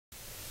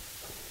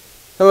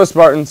Hello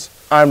Spartans,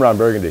 I'm Ron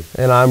Burgundy.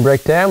 And I'm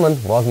Brick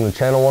Tamlin. Welcome to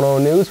Channel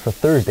 100 News for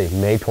Thursday,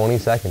 May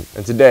 22nd.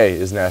 And today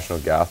is National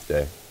Goth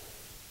Day.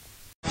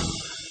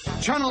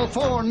 Channel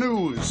 4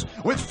 News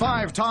with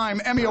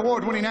 5-time Emmy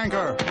Award-winning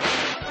anchor,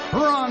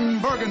 Ron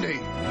Burgundy.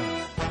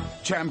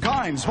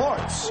 Chamkine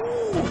Sports.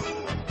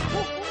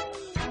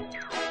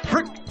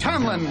 Brick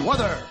Tamlin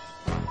Weather.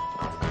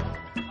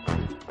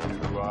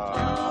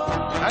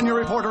 And your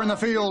reporter in the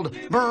field,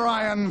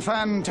 Brian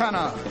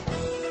Fantana.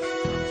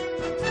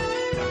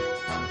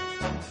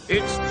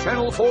 It's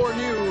Channel 4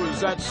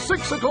 News at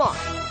 6 o'clock.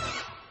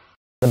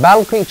 The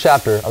Battle Creek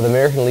chapter of the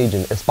American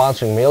Legion is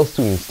sponsoring male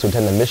students to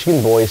attend the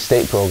Michigan Boys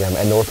State Program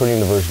at Northwood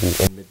University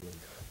in Midland.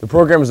 The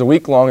program is a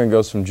week long and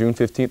goes from June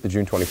 15th to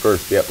June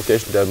 21st. The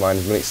application deadline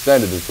has been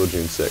extended until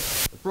June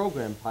 6th. The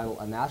program, titled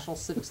A National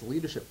Civics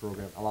Leadership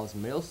Program, allows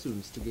male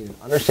students to gain an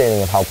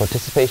understanding of how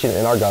participation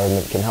in our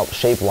government can help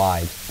shape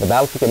lives. The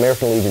Battle Creek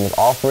American Legion is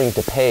offering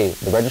to pay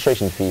the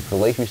registration fee for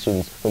Lakeview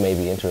students who may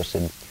be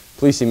interested.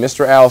 Please see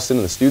Mr. Allison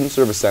in the Student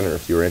Service Center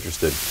if you are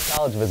interested. The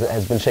college visit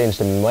has been changed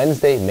to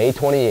Wednesday, May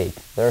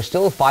 28th. There are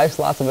still 5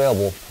 slots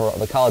available for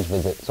the college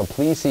visit, so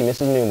please see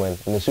Mrs. Newman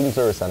in the Student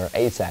Service Center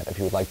ASAP if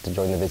you would like to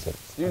join the visit.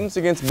 Students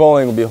Against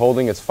Bullying will be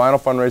holding its final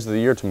fundraiser of the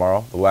year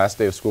tomorrow, the last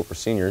day of school for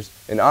seniors.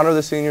 In honor of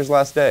the seniors'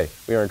 last day,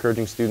 we are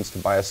encouraging students to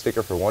buy a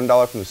sticker for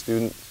 $1 from the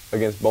Students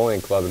Against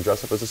Bullying Club and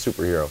dress up as a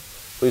superhero.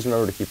 Please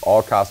remember to keep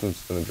all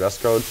costumes within the dress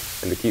code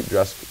and to keep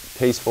dress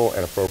tasteful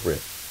and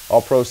appropriate.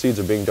 All proceeds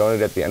are being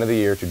donated at the end of the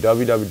year to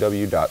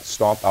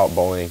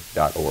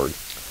www.stompoutbullying.org.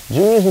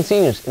 Juniors and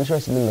seniors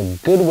interested in the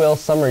Goodwill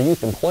Summer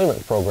Youth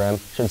Employment Program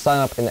should sign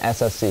up in the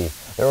SSC.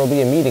 There will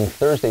be a meeting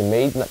Thursday,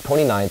 May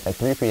 29th at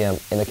 3 p.m.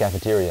 in the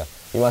cafeteria.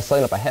 You must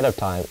sign up ahead of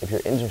time if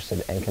you're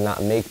interested and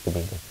cannot make the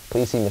meeting.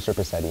 Please see Mr.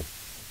 Cassetti.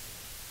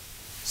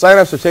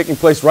 Sign-ups are taking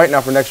place right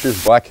now for next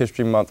year's Black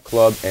History Month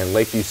Club and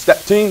Lakeview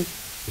Step Team.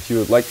 If you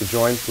would like to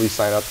join, please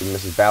sign up in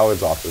Mrs.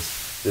 Ballard's office.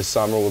 This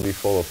summer will be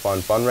full of fun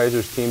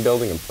fundraisers, team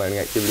building, and planning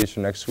activities for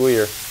next school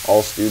year.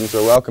 All students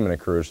are welcome and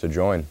encouraged to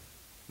join.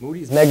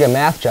 Moody's Mega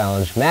Math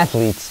Challenge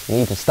mathletes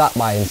need to stop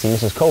by and see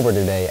Mrs. Cover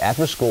today,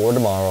 after school, or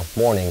tomorrow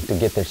morning to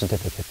get their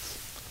certificates.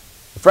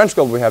 The French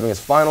Club will be having its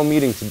final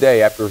meeting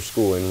today after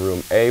school in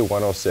room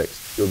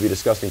A106. You'll be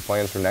discussing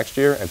plans for next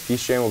year, and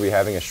Peace Jam will be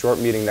having a short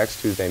meeting next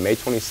Tuesday, May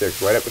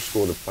 26th, right after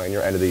school to plan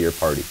your end-of-the-year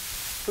party.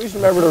 Please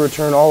remember to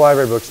return all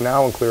library books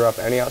now and clear up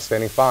any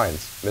outstanding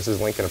fines.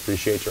 Mrs. Lincoln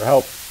appreciates your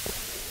help.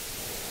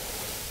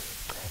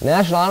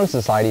 National Honor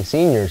Society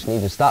seniors need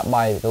to stop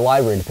by the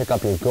library to pick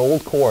up your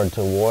gold cord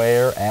to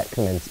wear at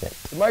commencement.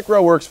 The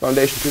Micro Works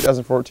Foundation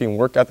 2014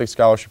 Work Ethic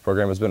Scholarship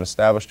Program has been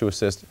established to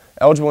assist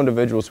eligible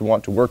individuals who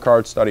want to work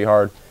hard, study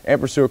hard,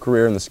 and pursue a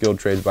career in the skilled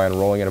trades by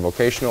enrolling in a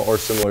vocational or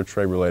similar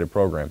trade-related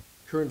program.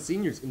 Current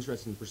seniors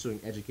interested in pursuing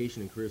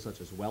education in careers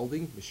such as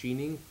welding,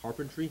 machining,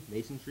 carpentry,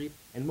 masonry,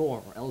 and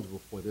more are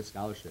eligible for this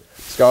scholarship.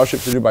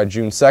 Scholarships are due by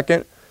June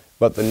 2nd.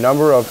 But the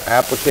number of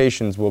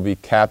applications will be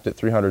capped at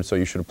 300, so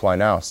you should apply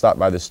now. Stop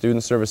by the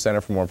Student Service Center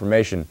for more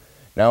information.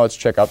 Now let's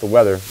check out the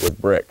weather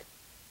with Brick.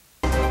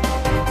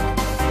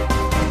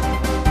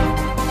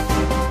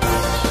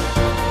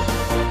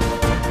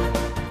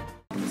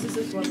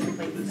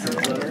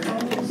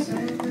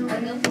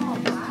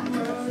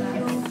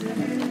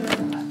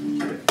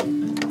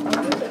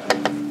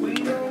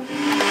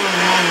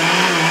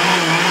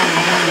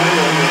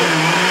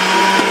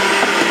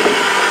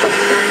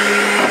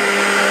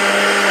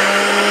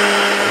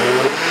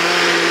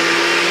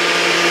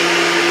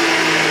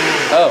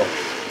 Oh,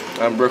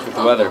 I'm Brick with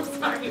the weather.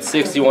 It's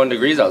 61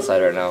 degrees outside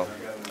right now.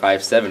 High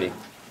of 70.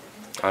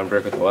 I'm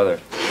Brick with the weather.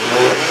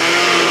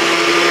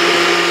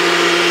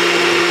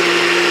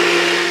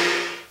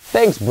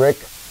 Thanks, Brick.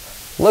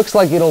 Looks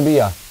like it'll be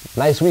a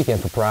nice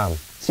weekend for prom.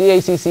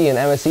 CACC and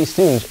MSC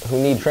students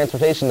who need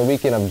transportation the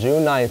weekend of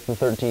June 9th to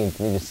 13th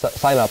need to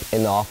sign up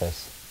in the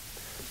office.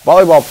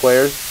 Volleyball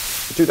players,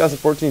 the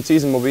 2014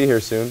 season will be here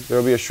soon. There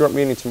will be a short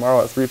meeting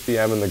tomorrow at 3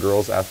 p.m. in the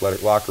girls'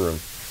 athletic locker room.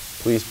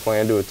 Please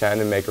plan to attend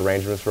and make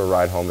arrangements for a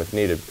ride home if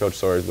needed. Coach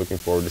Sawyer is looking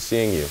forward to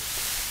seeing you.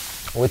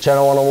 With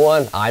Channel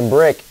 101, I'm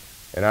Brick.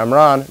 And I'm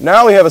Ron.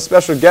 Now we have a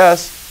special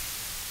guest,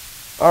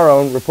 our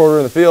own reporter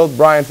in the field,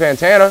 Brian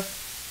Fantana.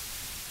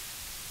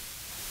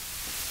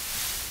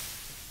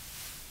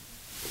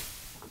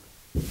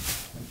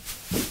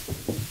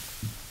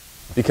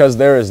 Because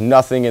there is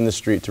nothing in the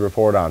street to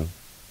report on.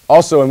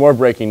 Also, in more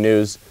breaking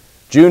news,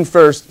 June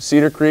 1st,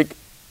 Cedar Creek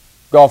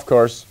Golf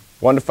Course,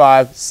 1 to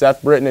 5,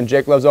 Seth Britton and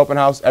Jake Love's open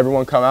house.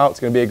 Everyone come out. It's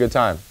going to be a good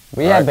time.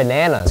 We have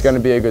bananas. It's going to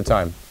be a good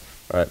time.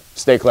 All right.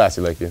 Stay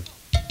classy, Lakeview.